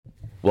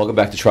Welcome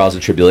back to Trials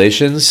and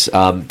Tribulations.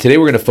 Today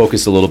we're going to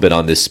focus a little bit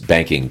on this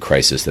banking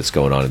crisis that's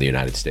going on in the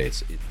United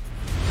States.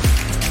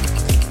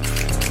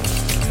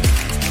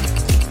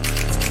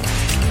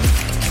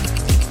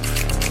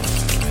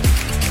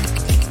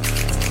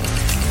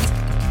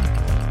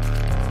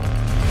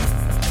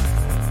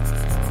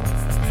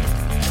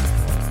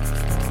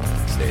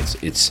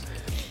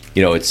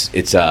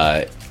 It's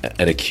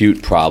an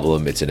acute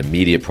problem. It's an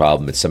immediate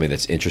problem. It's something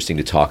that's interesting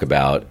to talk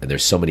about, and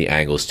there's so many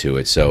angles to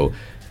it. So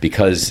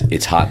because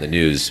it's hot in the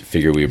news,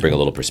 figure we would bring a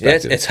little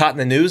perspective. It's hot in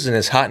the news, and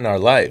it's hot in our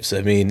lives.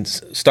 I mean,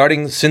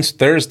 starting since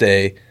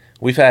Thursday,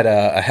 we've had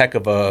a heck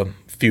of a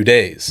few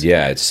days.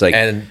 Yeah, it's like,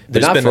 and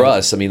but not for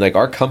us. I mean, like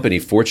our company,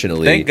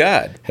 fortunately, thank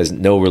God, has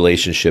no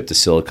relationship to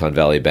Silicon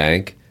Valley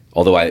Bank.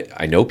 Although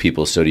I know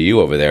people, so do you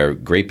over there,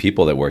 great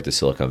people that worked at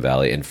Silicon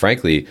Valley. And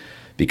frankly,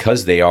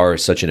 because they are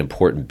such an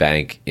important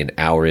bank in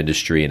our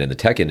industry and in the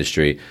tech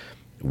industry,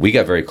 we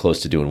got very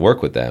close to doing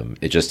work with them.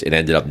 It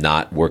ended up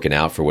not working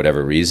out for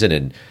whatever reason,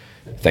 and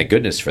thank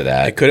goodness for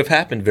that. It could have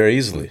happened very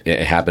easily.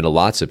 It happened to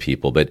lots of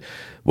people. But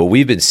what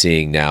we've been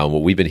seeing now, and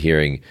what we've been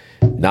hearing,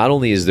 not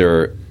only is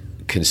there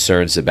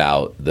concerns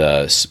about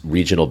the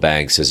regional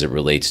banks as it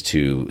relates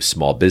to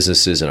small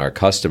businesses and our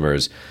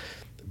customers,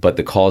 but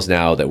the calls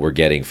now that we're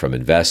getting from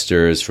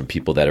investors, from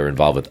people that are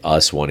involved with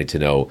us wanting to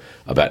know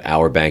about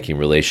our banking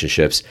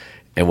relationships.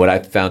 And what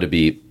I've found to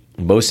be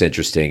most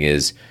interesting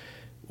is,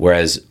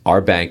 whereas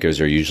our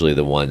bankers are usually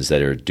the ones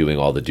that are doing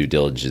all the due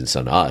diligence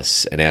on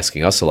us and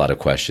asking us a lot of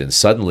questions,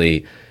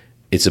 suddenly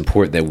it's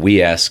important that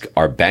we ask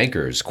our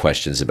bankers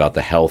questions about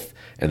the health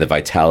and the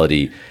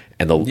vitality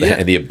and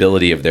the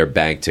ability of their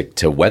bank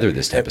to weather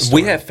this type of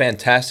storm. We have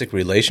fantastic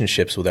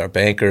relationships with our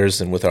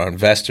bankers and with our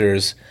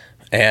investors,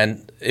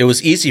 and it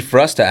was easy for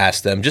us to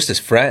ask them just as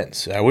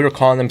friends. We were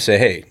calling them and say,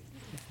 hey,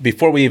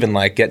 before we even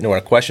get into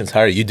our questions, how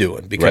are you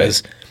doing?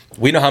 Because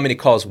we know how many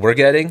calls we're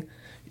getting.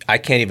 I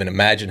can't even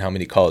imagine how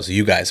many calls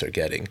you guys are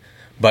getting.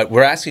 But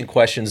we're asking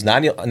questions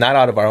not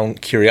out of our own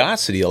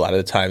curiosity a lot of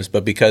the times,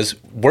 but because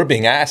we're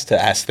being asked to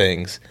ask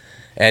things.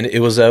 And it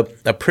was a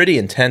pretty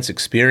intense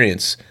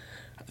experience.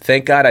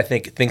 Thank God, I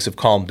think things have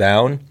calmed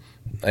down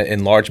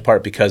in large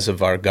part because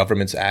of our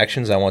government's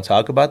actions. I won't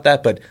talk about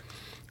that, but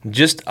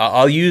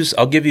I'll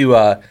give you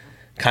a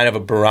kind of a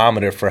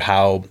barometer for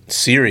how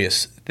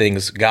serious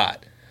things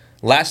got.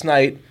 Last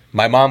night,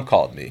 my mom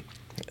called me,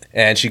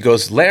 and she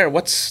goes, "Lair,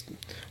 what's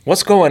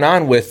going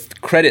on with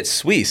Credit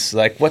Suisse?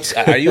 Like,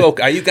 are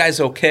you guys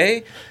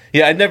okay?"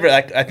 Yeah,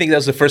 I think that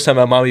was the first time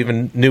my mom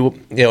even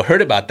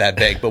heard about that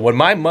bank. But when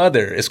my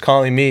mother is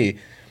calling me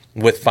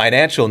with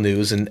financial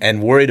news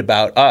and worried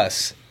about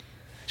us,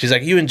 she's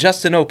like, "You and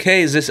Justin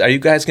okay? Are you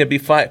guys going to be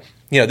fine?"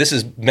 This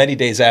is many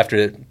days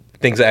after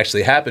things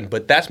actually happened,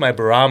 but that's my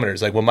barometer.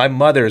 It's like when my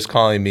mother is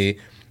calling me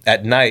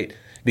at night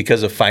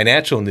because of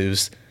financial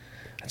news,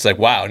 it's like,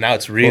 wow, now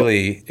it's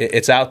really,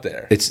 it's out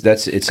there.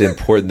 It's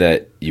important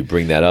that you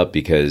bring that up,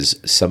 because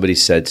somebody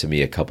said to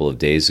me a couple of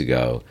days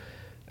ago,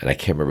 and I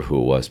can't remember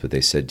who it was, but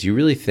they said, do you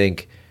really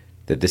think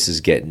that this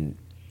is getting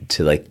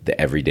to like the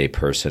everyday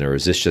person, or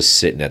is this just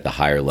sitting at the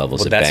higher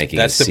levels of banking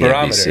and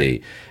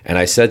CNBC? And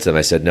I said to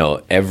them,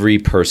 no, every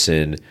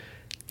person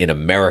in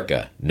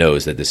America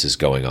knows that this is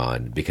going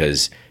on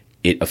because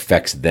it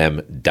affects them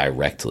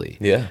directly.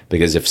 Yeah.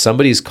 Because if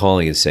somebody's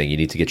calling and saying you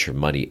need to get your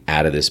money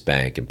out of this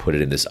bank and put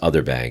it in this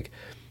other bank,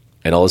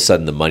 and all of a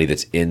sudden the money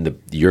that's in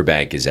your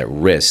bank is at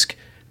risk,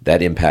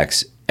 that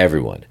impacts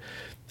everyone.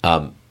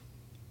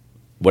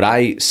 What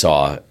I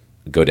saw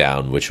go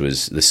down, which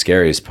was the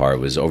scariest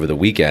part, was over the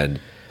weekend,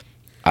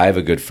 I have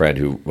a good friend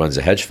who runs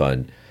a hedge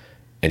fund,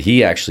 and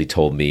he actually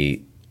told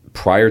me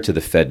prior to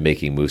the Fed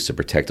making moves to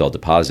protect all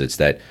deposits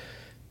that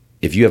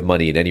if you have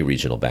money in any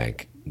regional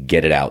bank,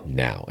 get it out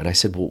now. And I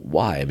said, well,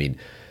 why? I mean,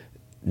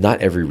 not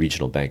every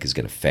regional bank is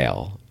going to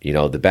fail.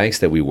 The banks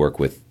that we work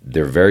with,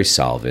 they're very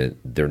solvent.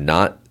 They're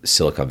not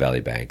Silicon Valley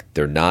Bank.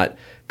 They're not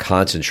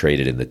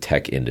concentrated in the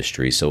tech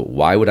industry. So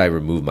why would I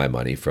remove my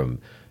money from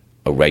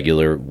a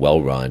regular,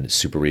 well-run,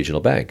 super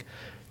regional bank?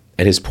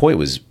 And his point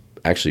was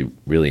actually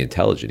really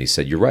intelligent. He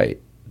said, you're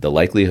right. The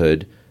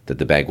likelihood that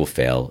the bank will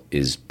fail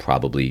is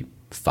probably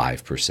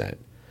 5%,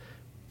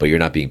 but you're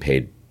not being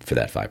paid for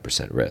that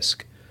 5%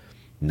 risk.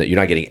 You're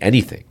not getting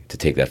anything to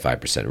take that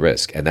 5%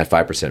 risk, and that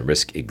 5%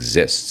 risk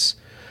exists.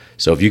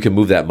 So if you can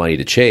move that money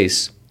to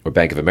Chase or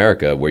Bank of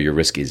America, where your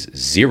risk is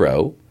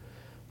zero,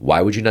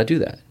 why would you not do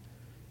that?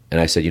 And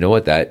I said, you know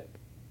what, that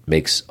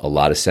makes a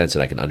lot of sense,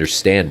 and I can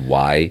understand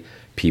why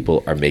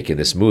people are making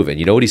this move. And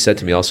you know what he said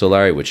to me also,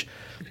 Larry, which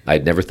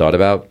I'd never thought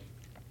about?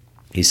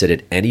 He said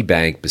at any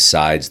bank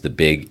besides the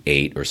big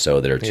 8 or so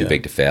that are too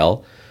big to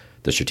fail,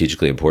 the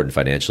strategically important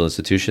financial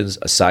institutions,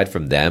 aside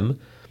from them,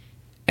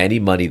 any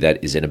money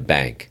that is in a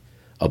bank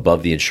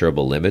above the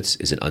insurable limits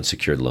is an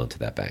unsecured loan to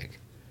that bank.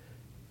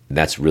 And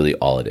that's really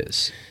all it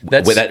is.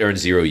 That earns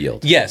zero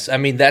yield. Yes. I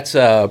mean, that's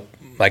a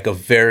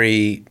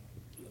very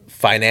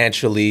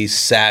financially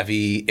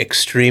savvy,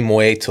 extreme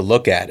way to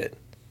look at it.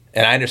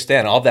 And I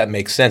understand all that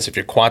makes sense if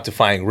you're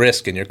quantifying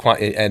risk and you're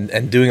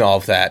and doing all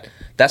of that.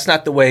 That's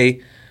not the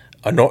way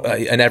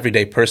an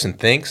everyday person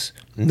thinks,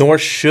 nor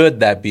should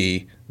that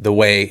be the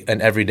way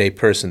an everyday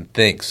person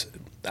thinks.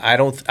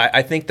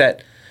 I think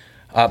that,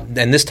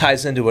 and this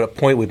ties into a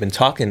point we've been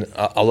talking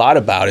a lot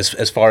about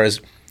as far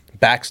as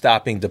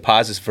backstopping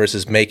deposits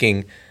versus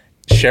making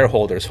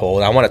shareholders whole.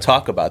 And I want to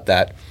talk about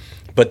that.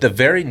 But the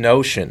very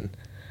notion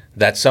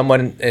that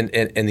someone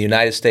in the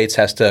United States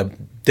has to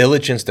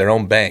diligence their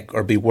own bank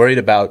or be worried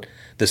about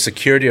the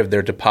security of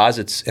their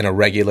deposits in a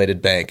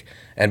regulated bank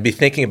and be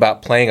thinking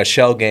about playing a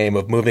shell game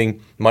of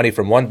moving money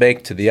from one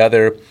bank to the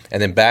other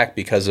and then back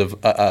because of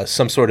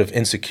some sort of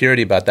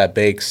insecurity about that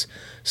bank's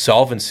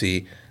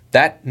solvency,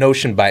 that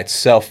notion by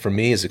itself for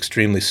me is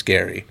extremely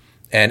scary.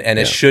 And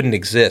it shouldn't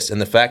exist. And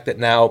the fact that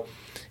now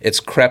it's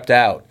crept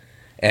out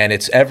and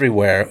it's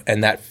everywhere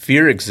and that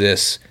fear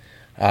exists,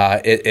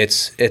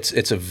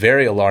 it's a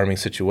very alarming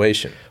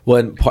situation. Well,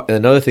 and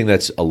another thing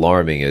that's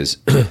alarming is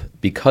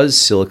because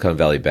Silicon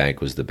Valley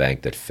Bank was the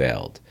bank that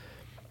failed,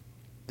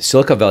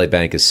 Silicon Valley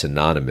Bank is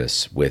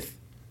synonymous with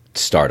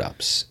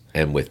startups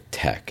and with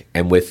tech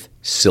and with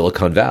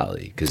Silicon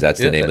Valley because that's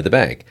the name of the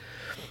bank.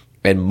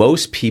 And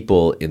most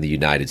people in the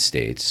United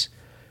States,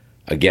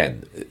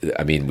 again,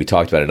 I mean, we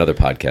talked about in another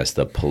podcast,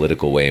 the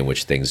political way in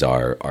which things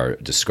are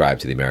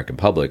described to the American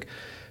public.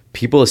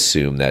 People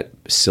assume that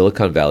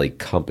Silicon Valley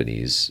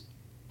companies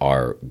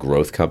are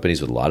growth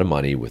companies with a lot of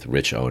money, with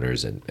rich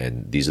owners,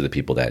 and these are the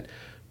people that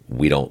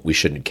we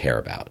shouldn't care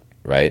about,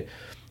 right?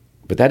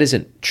 But that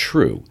isn't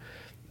true.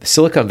 The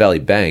Silicon Valley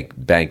Bank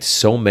banked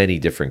so many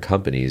different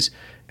companies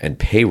and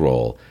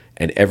payroll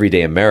and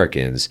everyday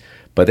Americans,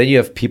 but then you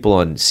have people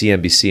on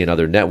CNBC and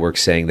other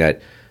networks saying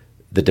that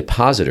the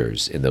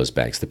depositors in those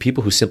banks, the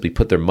people who simply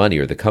put their money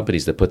or the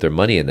companies that put their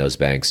money in those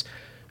banks,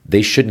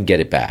 they shouldn't get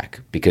it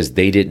back because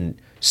they didn't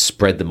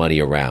spread the money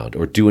around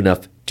or do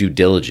enough due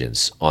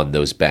diligence on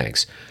those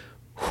banks.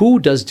 Who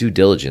does due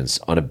diligence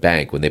on a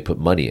bank when they put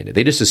money in it?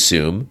 They just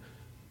assume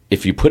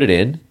if you put it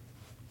in,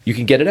 you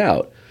can get it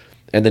out.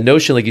 And the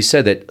notion, like you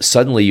said, that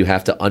suddenly you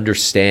have to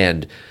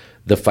understand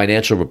the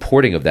financial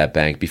reporting of that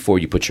bank before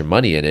you put your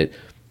money in it,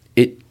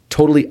 it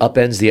totally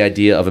upends the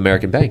idea of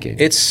American banking.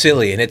 It's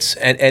silly,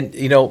 and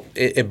you know,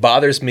 it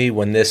bothers me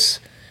when this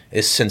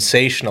is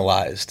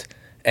sensationalized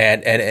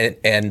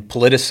and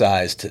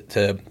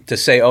politicized to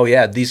say, oh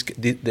yeah,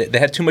 they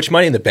had too much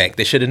money in the bank,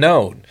 they should have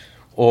known,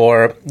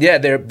 or yeah,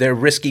 they're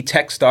risky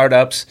tech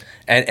startups,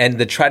 and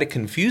to try to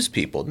confuse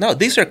people. No,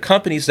 these are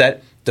companies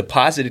that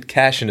deposited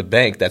cash in a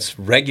bank that's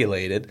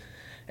regulated,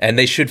 and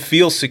they should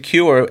feel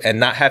secure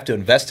and not have to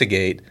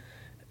investigate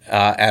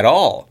at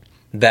all.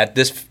 That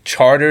this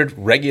chartered,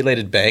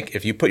 regulated bank,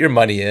 if you put your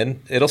money in,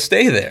 it'll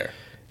stay there.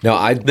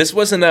 No, this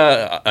wasn't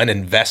an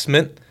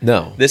investment.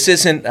 No, this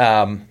isn't.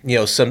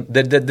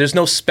 There's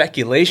no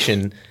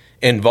speculation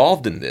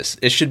involved in this.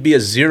 It should be a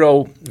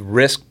zero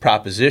risk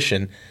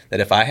proposition. That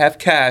if I have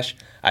cash,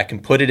 I can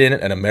put it in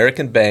an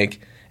American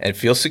bank and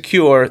feel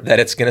secure that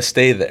it's going to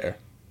stay there.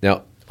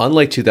 Now,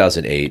 unlike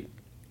 2008,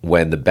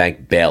 when the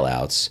bank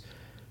bailouts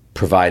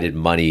provided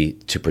money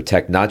to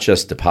protect not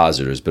just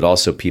depositors but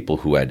also people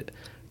who had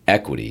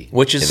equity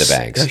which is in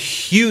the banks. A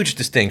huge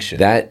distinction.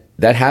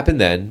 That happened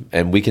then,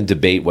 and we can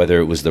debate whether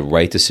it was the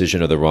right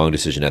decision or the wrong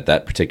decision at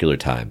that particular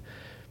time.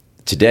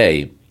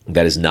 Today,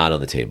 that is not on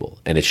the table,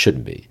 and it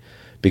shouldn't be.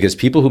 Because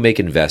people who make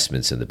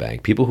investments in the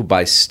bank, people who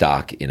buy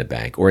stock in a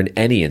bank or in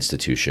any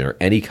institution or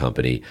any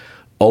company,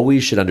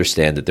 always should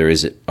understand that there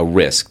is a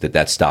risk that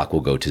that stock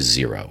will go to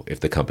zero if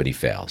the company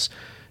fails.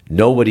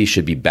 Nobody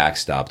should be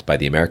backstopped by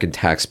the American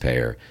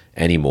taxpayer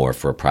anymore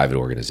for a private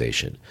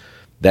organization.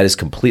 That is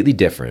completely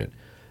different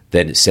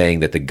than saying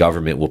that the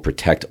government will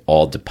protect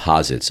all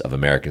deposits of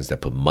Americans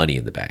that put money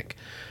in the bank.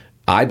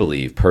 I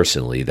believe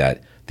personally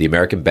that the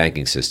American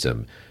banking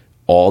system,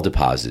 all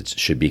deposits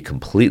should be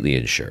completely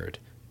insured.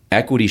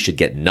 Equity should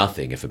get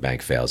nothing if a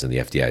bank fails and the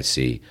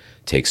FDIC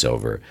takes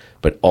over,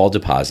 but all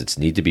deposits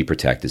need to be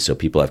protected so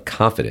people have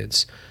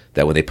confidence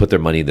that when they put their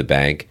money in the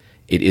bank,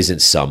 it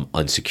isn't some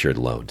unsecured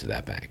loan to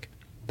that bank.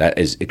 That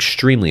is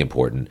extremely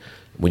important.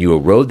 When you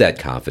erode that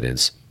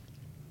confidence,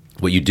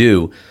 what you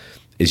do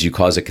is you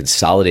cause a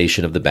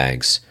consolidation of the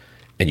banks,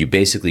 and you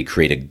basically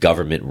create a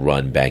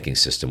government-run banking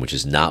system, which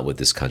is not what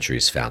this country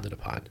is founded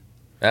upon.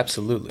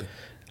 Absolutely.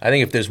 I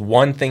think if there's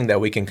one thing that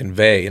we can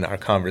convey in our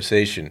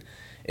conversation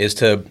is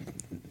to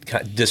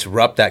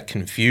disrupt that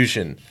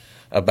confusion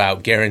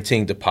about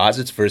guaranteeing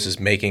deposits versus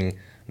making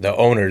the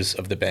owners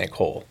of the bank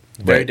whole.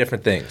 Very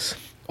different things.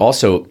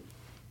 Also,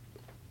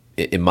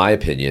 in my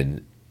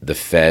opinion, the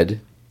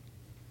Fed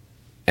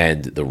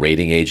and the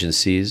rating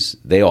agencies,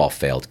 they all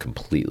failed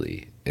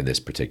completely in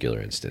this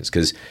particular instance.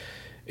 Because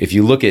if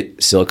you look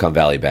at Silicon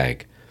Valley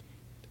Bank,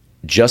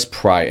 just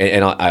prior,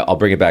 and I'll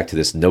bring it back to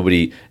this, not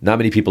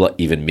many people,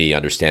 even me,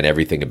 understand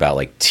everything about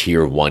like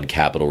tier 1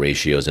 capital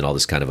ratios and all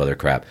this kind of other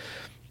crap.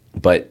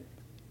 But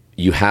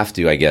you have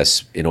to, I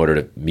guess, in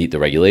order to meet the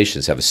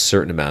regulations, have a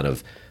certain amount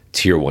of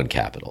tier 1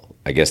 capital.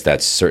 I guess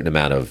that's a certain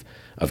amount of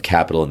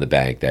capital in the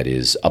bank that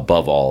is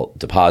above all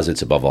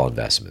deposits, above all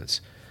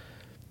investments.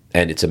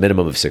 And it's a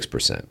minimum of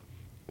 6%.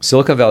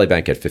 Silicon Valley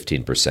Bank had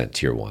 15%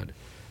 tier 1.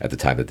 at the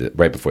time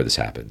right before this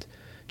happened.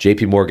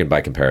 JP Morgan,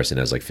 by comparison,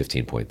 has like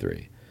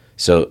 15.3.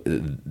 So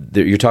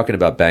you're talking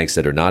about banks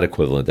that are not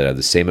equivalent, that have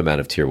the same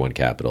amount of Tier 1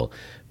 capital,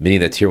 meaning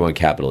that Tier 1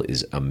 capital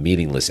is a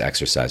meaningless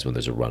exercise when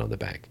there's a run on the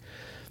bank.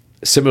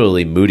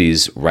 Similarly,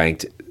 Moody's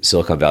ranked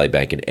Silicon Valley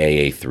Bank an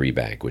AA3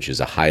 bank, which is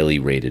a highly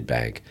rated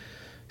bank,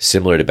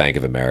 similar to Bank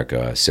of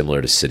America,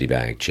 similar to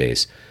Citibank,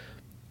 Chase.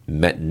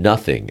 Meant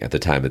nothing at the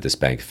time that this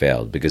bank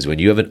failed, because when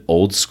you have an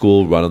old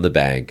school run on the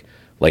bank,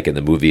 like in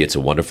the movie It's a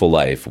Wonderful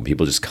Life, when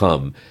people just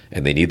come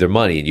and they need their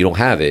money and you don't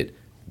have it,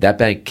 that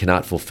bank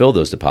cannot fulfill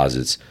those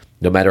deposits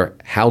no matter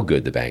how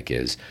good the bank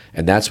is.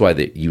 And that's why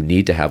you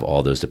need to have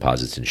all those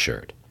deposits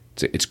insured.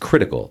 It's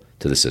critical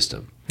to the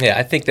system. Yeah,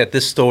 I think that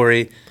this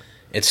story,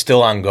 it's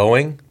still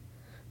ongoing.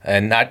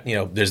 And not,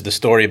 there's the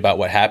story about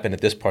what happened at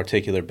this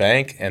particular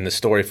bank and the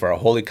story for our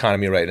whole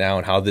economy right now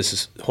and how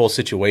whole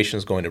situation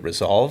is going to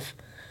resolve.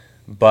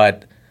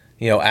 But,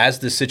 as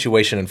this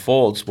situation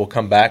unfolds, we'll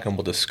come back and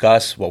we'll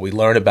discuss what we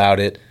learn about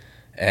it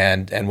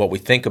and what we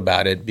think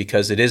about it,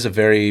 because it is a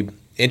very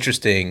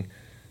interesting,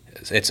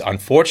 it's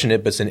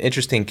unfortunate, but it's an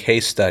interesting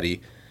case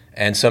study.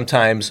 And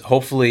sometimes,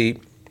 hopefully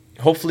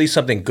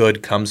something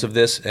good comes of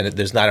this and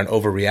there's not an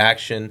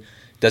overreaction,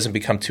 it doesn't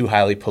become too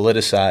highly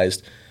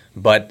politicized.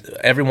 But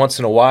every once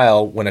in a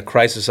while, when a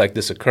crisis like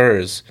this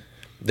occurs,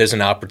 there's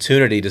an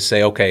opportunity to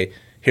say, okay,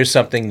 here's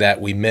something that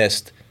we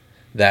missed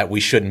that we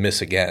shouldn't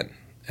miss again.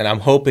 And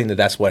I'm hoping that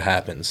that's what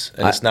happens.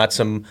 And it's not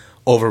some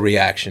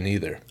overreaction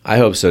either. I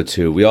hope so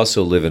too. We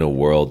also live in a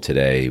world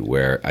today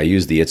where I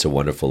use the It's a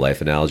Wonderful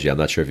Life analogy. I'm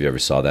not sure if you ever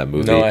saw that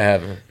movie. No, I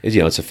haven't.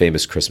 It's a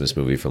famous Christmas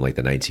movie from like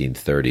the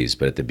 1930s.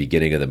 But at the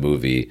beginning of the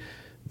movie,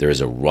 there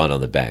is a run on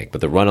the bank.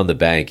 But the run on the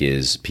bank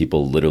is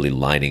people literally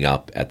lining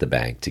up at the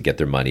bank to get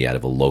their money out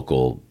of a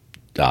local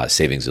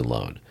savings and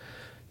loan.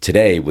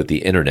 Today, with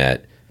the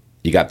internet,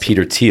 you got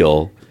Peter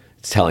Thiel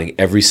telling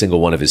every single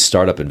one of his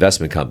startup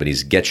investment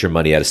companies, get your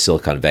money out of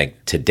Silicon Bank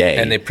today.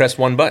 And they press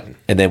one button.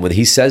 And then when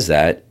he says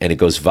that and it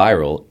goes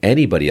viral,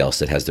 anybody else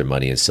that has their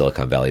money in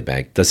Silicon Valley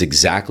Bank does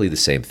exactly the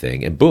same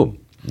thing, and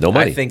boom, no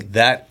money. I think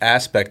that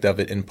aspect of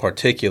it in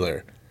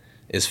particular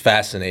is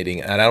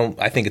fascinating, and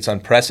I think it's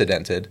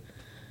unprecedented.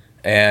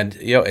 And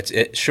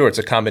it's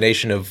a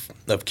combination of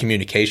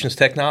communications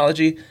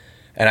technology,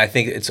 and I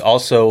think it's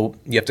also,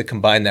 you have to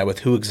combine that with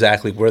who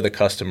exactly were the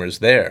customers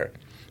there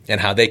and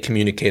how they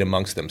communicate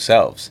amongst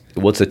themselves.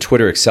 Well, it's a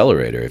Twitter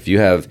accelerator. If you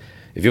have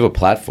a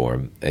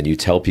platform and you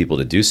tell people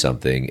to do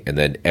something and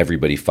then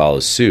everybody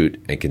follows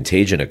suit and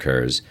contagion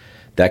occurs,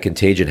 that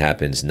contagion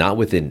happens not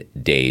within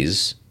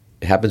days,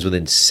 it happens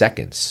within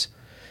seconds.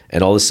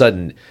 And all of a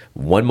sudden,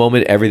 one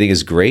moment everything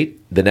is great,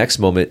 the next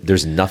moment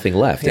there's nothing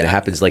left. And it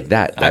happens like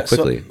that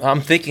quickly. So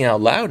I'm thinking out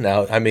loud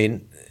now. I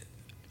mean,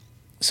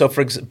 so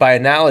by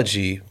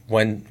analogy,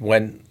 when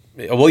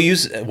we'll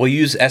use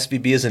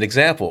SVB as an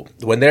example.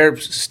 When their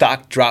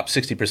stock dropped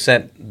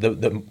 60%,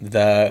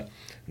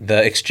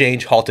 the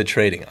exchange halted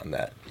trading on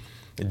that.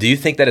 Do you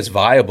think that it's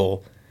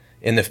viable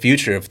in the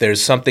future if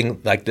there's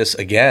something like this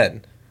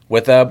again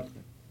with a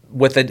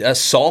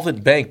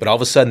solvent bank, but all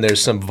of a sudden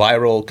there's some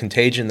viral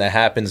contagion that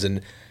happens and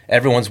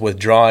everyone's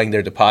withdrawing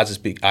their deposits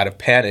out of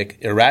panic,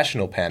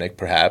 irrational panic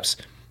perhaps?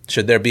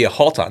 Should there be a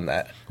halt on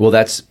that? Well,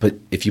 but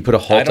if you put a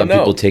halt on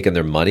people taking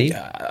their money,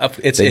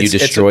 then you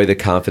destroy the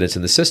confidence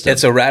in the system.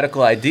 It's a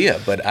radical idea,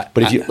 but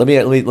let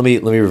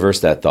me reverse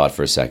that thought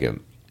for a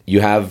second.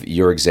 You have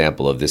your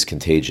example of this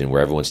contagion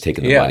where everyone's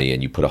taking the money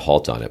and you put a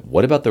halt on it.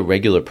 What about the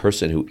regular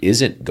person who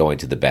isn't going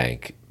to the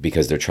bank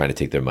because they're trying to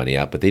take their money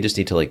out, but they just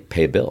need to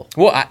pay a bill?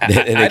 Well,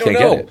 I don't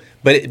know.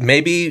 But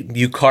maybe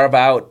you carve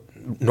out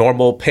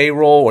normal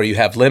payroll or you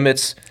have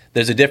limits.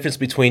 There's a difference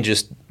between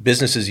just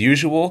business as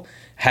usual,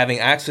 having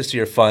access to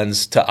your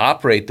funds to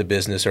operate the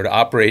business or to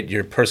operate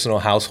your personal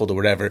household or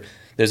whatever.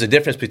 There's a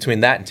difference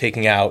between that and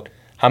taking out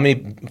how many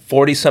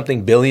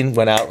 40-something billion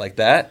went out like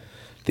that.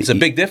 It's a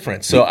big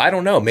difference. So I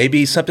don't know.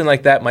 Maybe something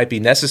like that might be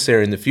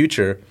necessary in the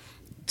future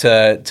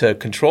to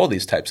control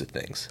these types of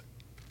things.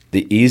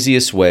 The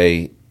easiest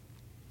way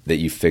that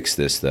you fix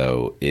this,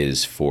 though,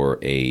 is for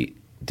a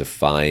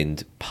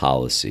defined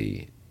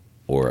policy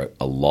or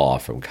a law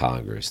from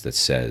Congress that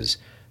says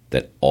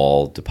that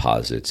all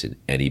deposits in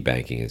any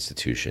banking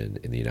institution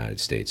in the United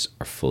States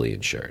are fully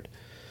insured.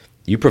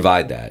 You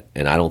provide that,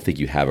 and I don't think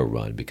you have a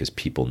run because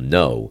people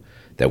know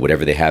that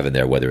whatever they have in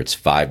there, whether it's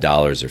 $5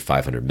 or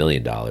 $500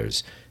 million,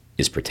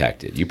 is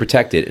protected. You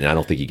protect it, and I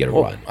don't think you get a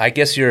run. I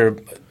guess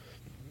with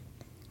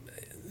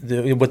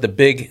the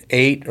big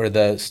 8 or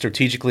the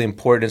strategically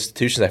important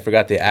institutions, I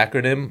forgot the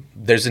acronym,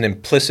 there's an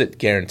implicit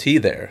guarantee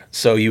there.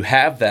 So you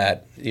have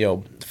that,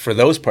 for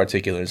those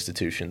particular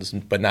institutions,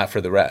 but not for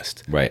the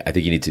rest. Right. I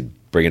think you need to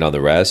bring it on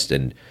the rest,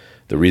 and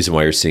the reason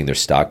why you're seeing their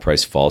stock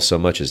price fall so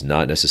much is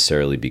not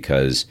necessarily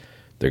because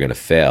they're going to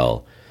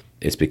fail.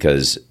 It's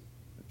because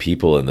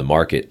people in the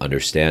market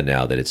understand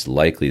now that it's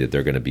likely that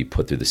they're going to be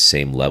put through the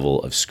same level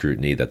of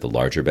scrutiny that the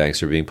larger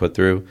banks are being put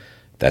through.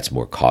 That's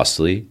more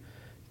costly.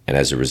 And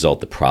as a result,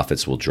 the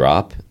profits will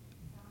drop.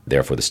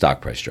 Therefore, the stock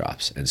price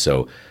drops. And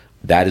so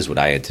that is what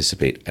I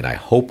anticipate and I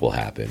hope will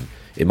happen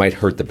It might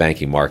hurt the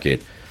banking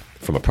market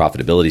from a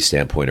profitability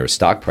standpoint or a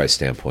stock price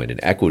standpoint, an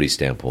equity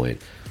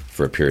standpoint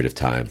for a period of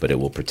time, but it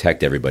will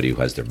protect everybody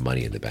who has their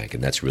money in the bank,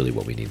 and that's really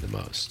what we need the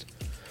most.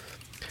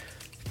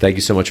 Thank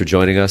you so much for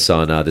joining us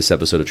on this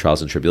episode of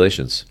Trials and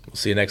Tribulations. We'll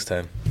see you next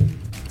time.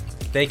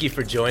 Thank you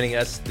for joining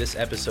us. This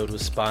episode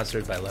was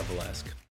sponsored by LevelAsk.